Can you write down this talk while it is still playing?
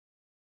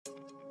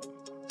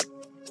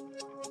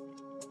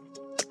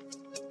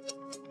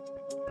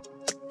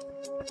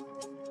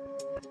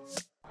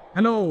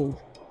Hello,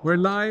 we're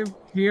live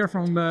here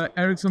from the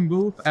Ericsson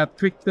booth at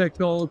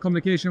Critical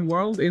Communication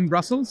World in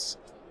Brussels.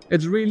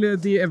 It's really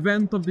the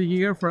event of the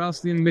year for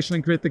us in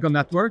Mission Critical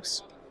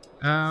Networks.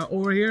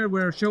 Over here,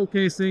 we're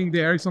showcasing the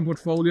Ericsson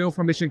portfolio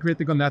for Mission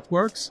Critical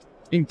Networks,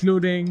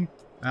 including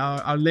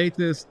our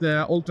latest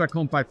ultra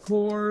compact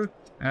core,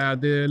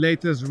 the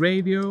latest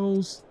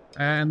radios,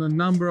 and a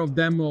number of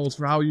demos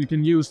for how you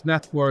can use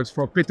networks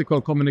for critical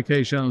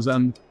communications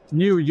and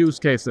new use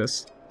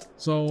cases.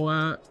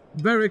 So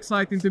very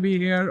exciting to be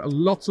here,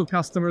 lots of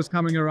customers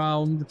coming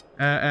around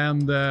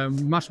and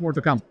much more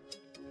to come.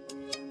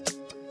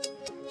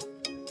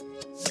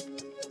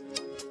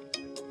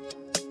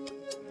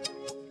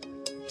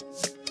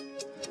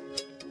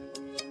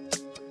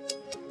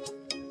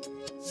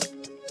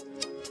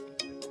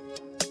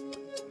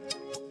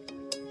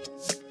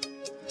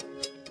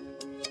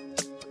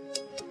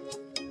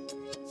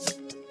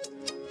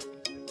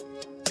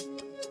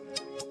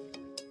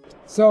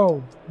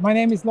 So, my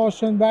name is Lars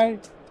Schönberg,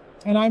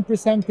 and I'm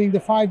presenting the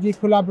 5G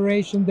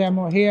collaboration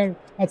demo here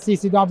at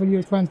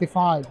CCW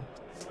 25.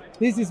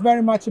 This is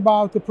very much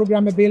about the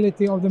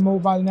programmability of the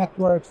mobile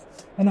networks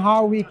and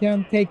how we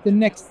can take the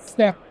next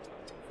step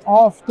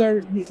after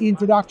the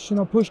introduction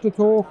of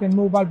push-to-talk and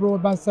mobile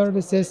broadband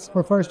services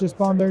for first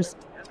responders.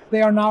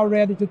 They are now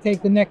ready to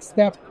take the next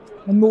step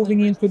and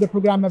moving into the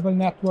programmable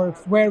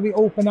networks, where we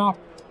open up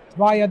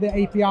via the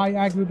API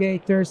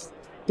aggregators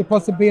the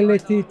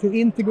possibility to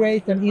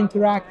integrate and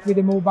interact with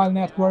the mobile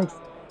networks,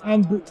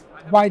 and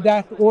by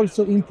that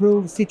also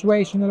improve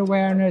situational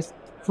awareness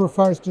for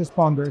first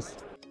responders.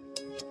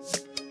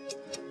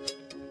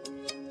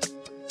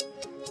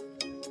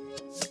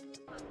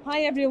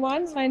 Hi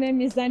everyone, my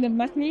name is Zainab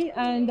Makni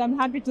and I'm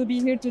happy to be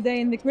here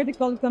today in the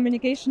Critical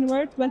Communication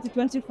World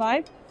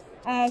 2025.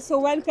 So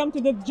welcome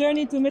to the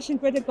journey to mission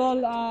critical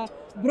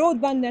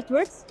broadband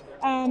networks.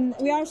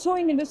 We are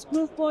showing in this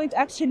proof point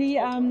actually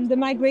the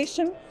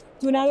migration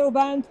to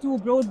narrowband to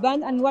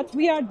broadband, and what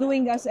we are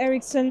doing as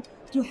Ericsson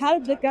to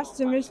help the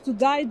customers, to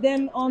guide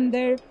them on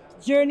their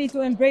journey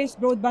to embrace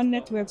broadband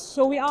networks.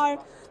 So we are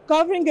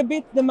covering a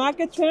bit the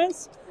market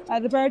trends,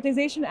 the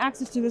prioritization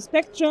access to the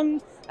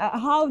spectrum,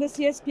 how the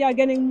CSP are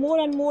getting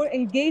more and more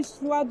engaged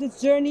throughout this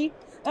journey,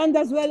 and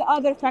as well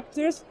other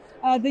factors,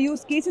 the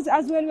use cases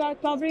as well, we are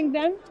covering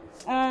them.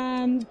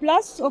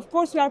 Plus, of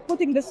course, we are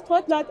putting the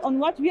spotlight on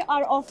what we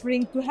are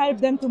offering to help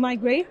them to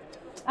migrate.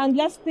 And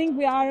last thing,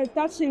 we are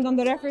touching on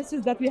the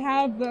references that we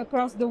have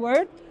across the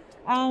world.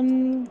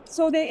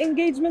 So the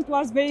engagement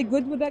was very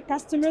good with the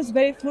customers,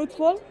 very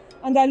fruitful,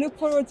 and I look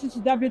forward to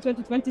CCW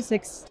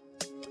 2026.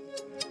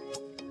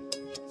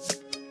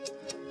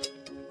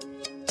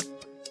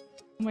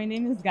 My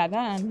name is Gada.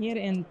 I'm here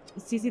in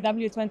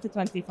CCW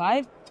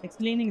 2025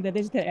 explaining the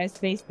digital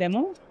airspace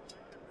demo.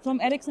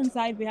 From Ericsson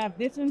side, we have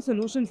different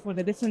solutions for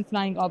the different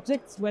flying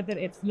objects, whether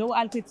it's low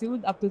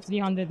altitude up to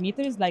 300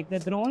 meters like the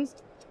drones,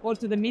 or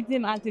to the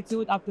medium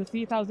altitude up to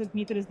 3,000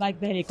 meters like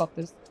the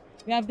helicopters.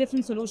 We have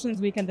different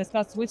solutions. We can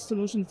discuss which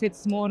solution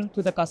fits more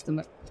to the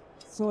customer.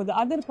 So the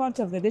other part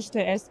of the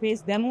digital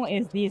airspace demo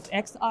is these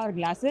XR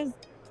glasses.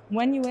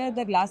 When you wear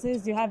the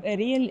glasses, you have a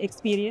real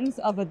experience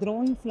of a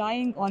drone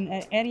flying on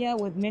an area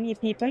with many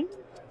people,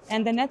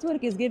 and the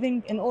network is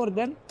giving an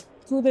order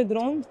to the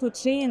drone to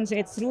change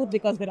its route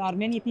because there are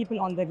many people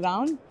on the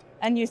ground,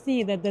 and you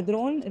see that the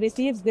drone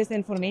receives this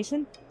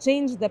information,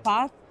 change the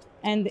path,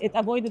 and it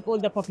avoided all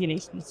the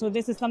population. So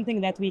this is something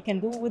that we can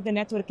do with the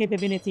network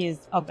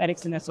capabilities of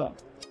Ericsson as well.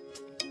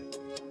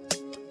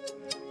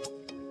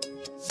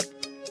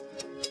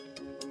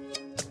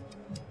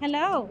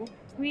 Hello,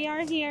 we are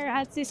here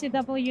at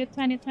CCW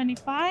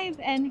 2025,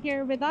 and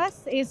here with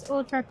us is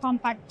Ultra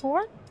Compact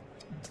Core.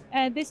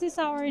 This is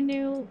our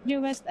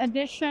newest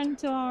addition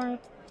to our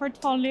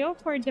portfolio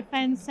for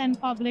defense and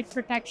public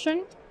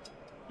protection.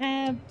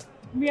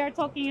 We are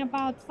talking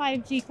about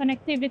 5G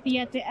connectivity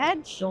at the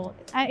edge,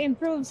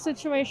 improves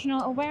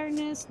situational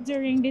awareness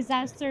during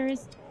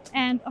disasters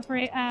and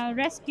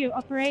rescue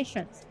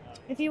operations.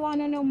 If you want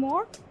to know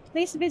more,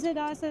 please visit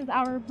us at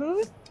our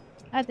booth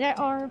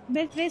or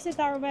visit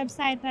our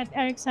website at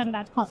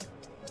ericsson.com.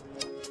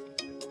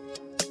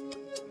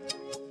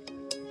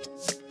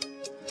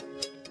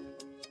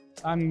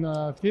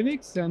 I'm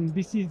Felix, and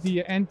this is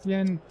the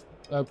NTN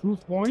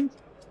proof point,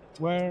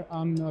 where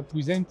I'm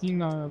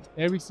presenting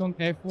Ericsson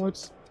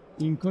efforts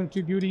in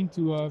contributing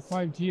to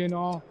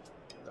 5GNR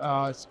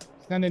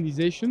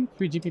standardization,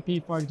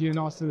 3GPP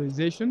 5GNR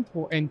standardization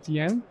for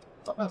NTN,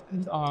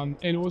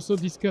 and also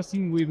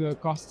discussing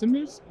with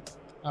customers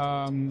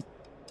about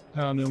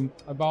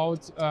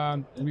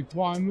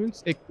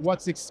requirements,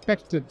 what's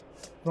expected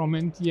from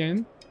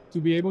NTN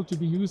to be able to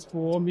be used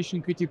for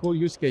mission critical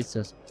use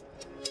cases.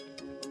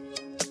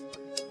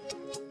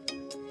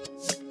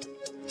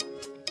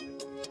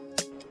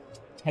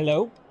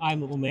 Hello,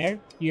 I'm Umer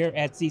here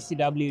at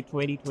CCW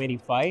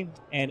 2025,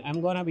 and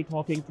I'm going to be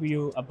talking to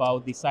you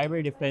about the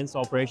cyber defense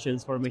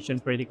operations for mission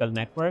critical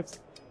networks.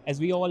 As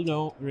we all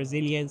know,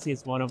 resilience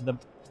is one of the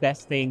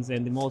best things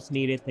and the most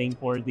needed thing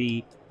for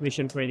the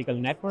mission critical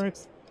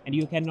networks. and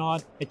you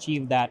cannot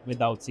achieve that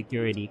without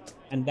security.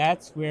 And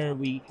that's where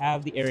we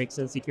have the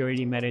Ericsson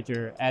Security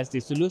Manager as the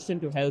solution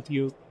to help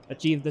you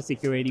achieve the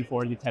security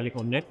for the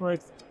telecom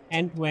networks.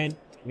 End-to-end,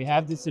 we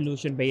have the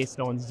solution based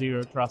on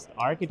zero trust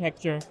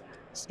architecture,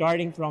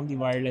 starting from the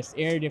wireless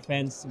air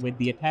defense with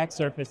the attack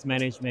surface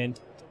management,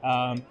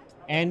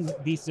 and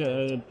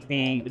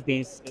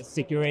this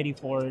security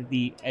for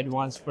the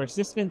advanced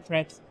persistent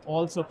threats,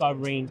 also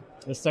covering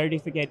the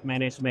certificate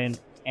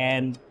management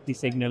and the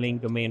signaling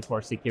domain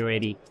for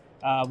security.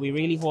 We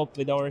really hope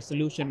with our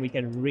solution we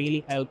can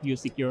really help you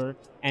secure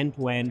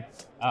end-to-end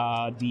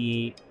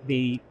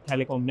the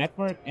telecom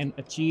network and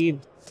achieve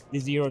the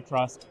zero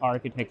trust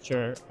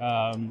architecture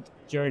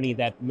journey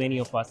that many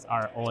of us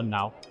are on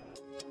now.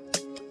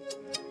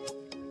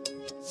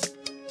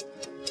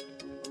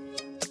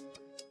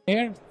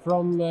 Here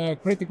from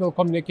Critical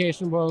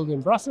Communication World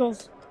in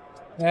Brussels,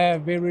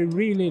 we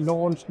really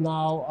launched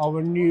now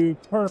our new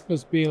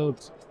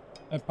purpose-built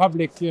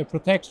public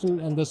protection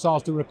and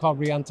disaster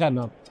recovery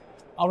antenna.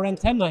 Our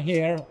antenna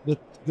here, the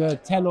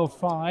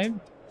 1005,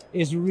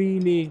 is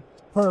really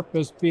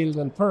purpose-built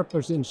and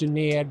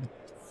purpose-engineered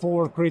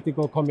for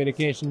critical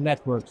communication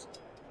networks.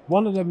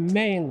 One of the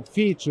main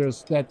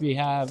features that we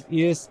have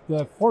is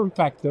the form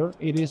factor.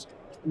 It is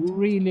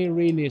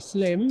really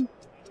slim,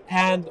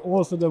 and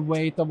also the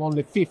weight of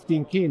only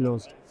 15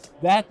 kilos.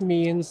 That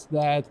means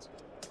that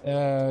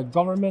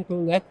governmental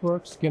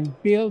networks can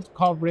build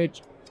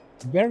coverage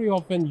very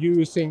often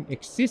using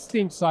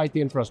existing site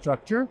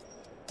infrastructure,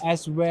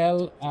 as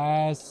well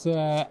as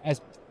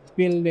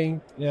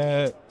building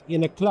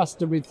in a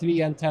cluster with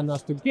 3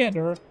 antennas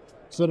together,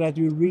 so that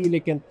you really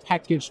can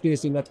package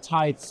this in a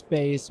tight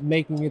space,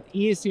 making it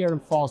easier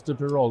and faster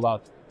to roll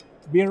out.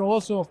 We are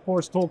also, of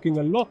course, talking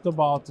a lot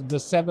about the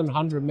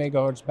 700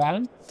 megahertz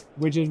band,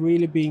 which is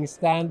really being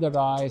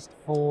standardized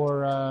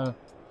for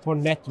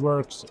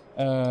networks,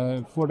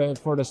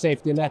 for the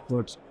safety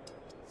networks.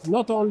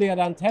 Not only at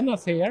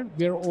antennas here,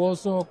 we're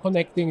also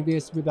connecting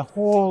this with the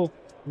whole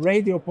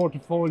radio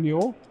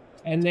portfolio,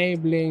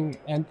 enabling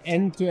an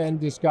end-to-end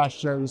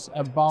discussions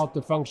about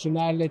the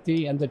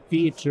functionality and the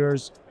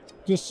features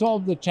to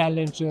solve the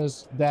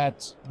challenges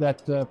that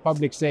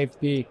public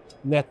safety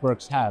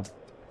networks have.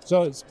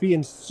 So it's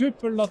been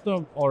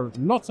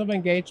lots of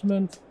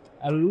engagement.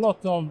 A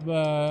lot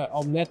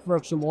of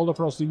networks from all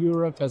across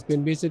Europe has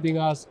been visiting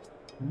us,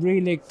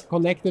 really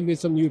connected with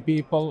some new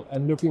people,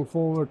 and looking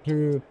forward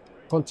to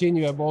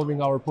continue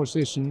evolving our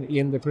position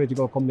in the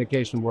critical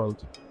communication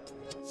world.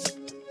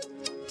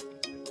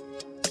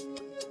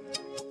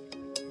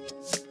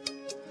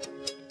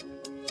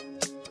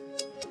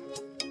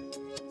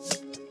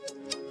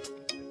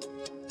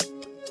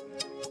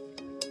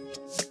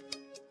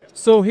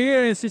 So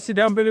here in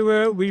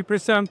CCW, we're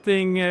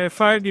presenting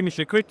 5G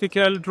mission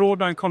critical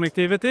broadband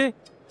connectivity,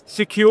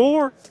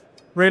 secure,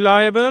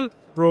 reliable,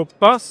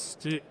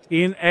 robust,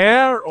 in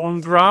air, on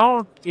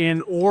ground,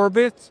 in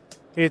orbit.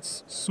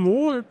 It's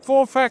small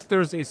form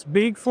factors, it's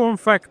big form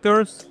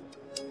factors.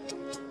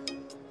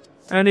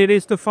 And it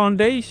is the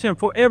foundation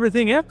for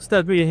everything else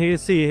that we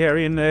see here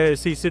in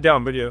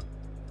CCW.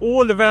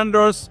 All the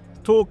vendors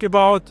talk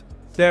about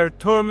their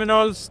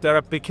terminals, their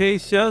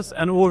applications,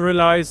 and all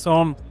relies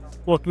on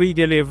what we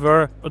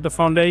deliver, the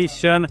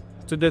foundation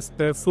to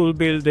the full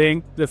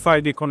building, the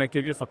 5G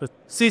connectivity.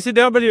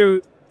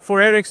 CCW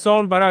for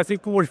Ericsson, but I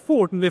think more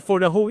importantly for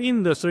the whole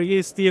industry,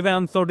 is the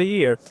event of the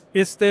year.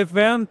 It's the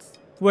event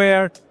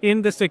where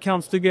industry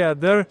comes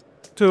together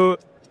to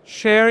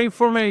share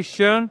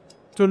information,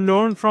 to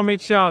learn from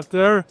each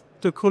other,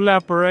 to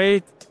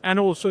collaborate, and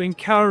also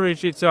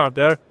encourage each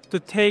other to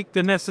take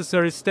the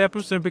necessary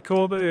steps and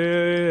become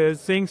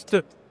things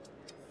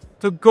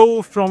to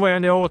go from where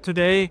they are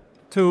today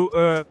to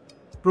a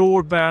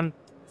broadband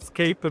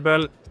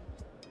capable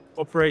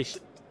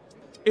operation.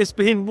 It's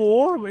been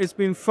warm, it's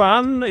been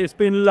fun, it's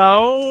been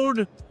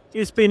loud,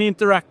 it's been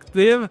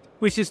interactive,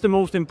 which is the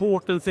most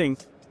important thing.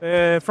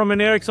 From an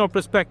Ericsson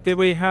perspective,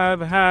 we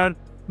have had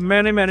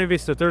many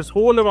visitors.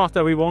 All of us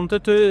that we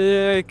wanted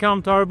to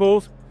come to our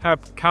booth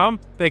have come.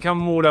 They come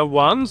more than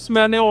once,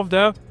 many of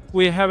them.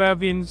 We have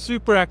been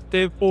super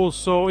active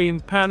also in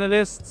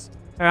panelists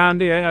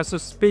and as a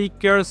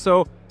speaker.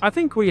 So I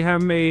think we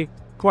have made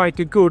quite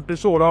a good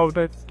sort of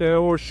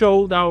or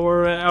showed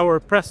our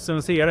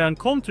presence here and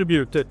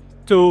contributed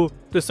to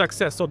the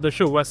success of the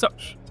show as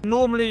such.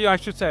 Normally I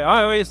should say,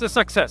 oh, it's a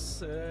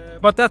success,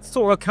 but that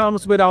sort of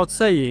comes without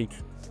saying.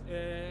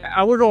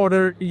 I would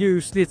rather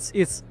use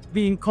it's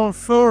being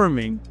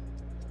confirming,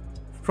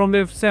 from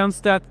the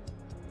sense that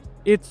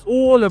it's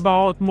all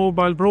about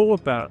mobile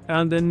broadband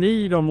and the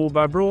need of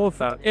mobile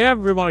broadband.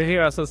 Everyone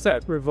here, as I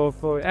said,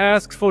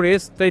 asks for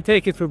this. They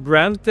take it for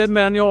granted,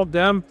 many of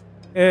them.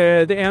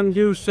 The end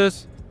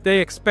users, they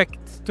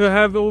expect to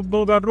have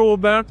mobile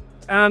broadband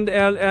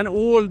and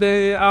all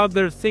the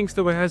other things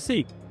that we have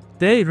seen.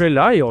 They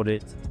rely on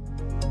it.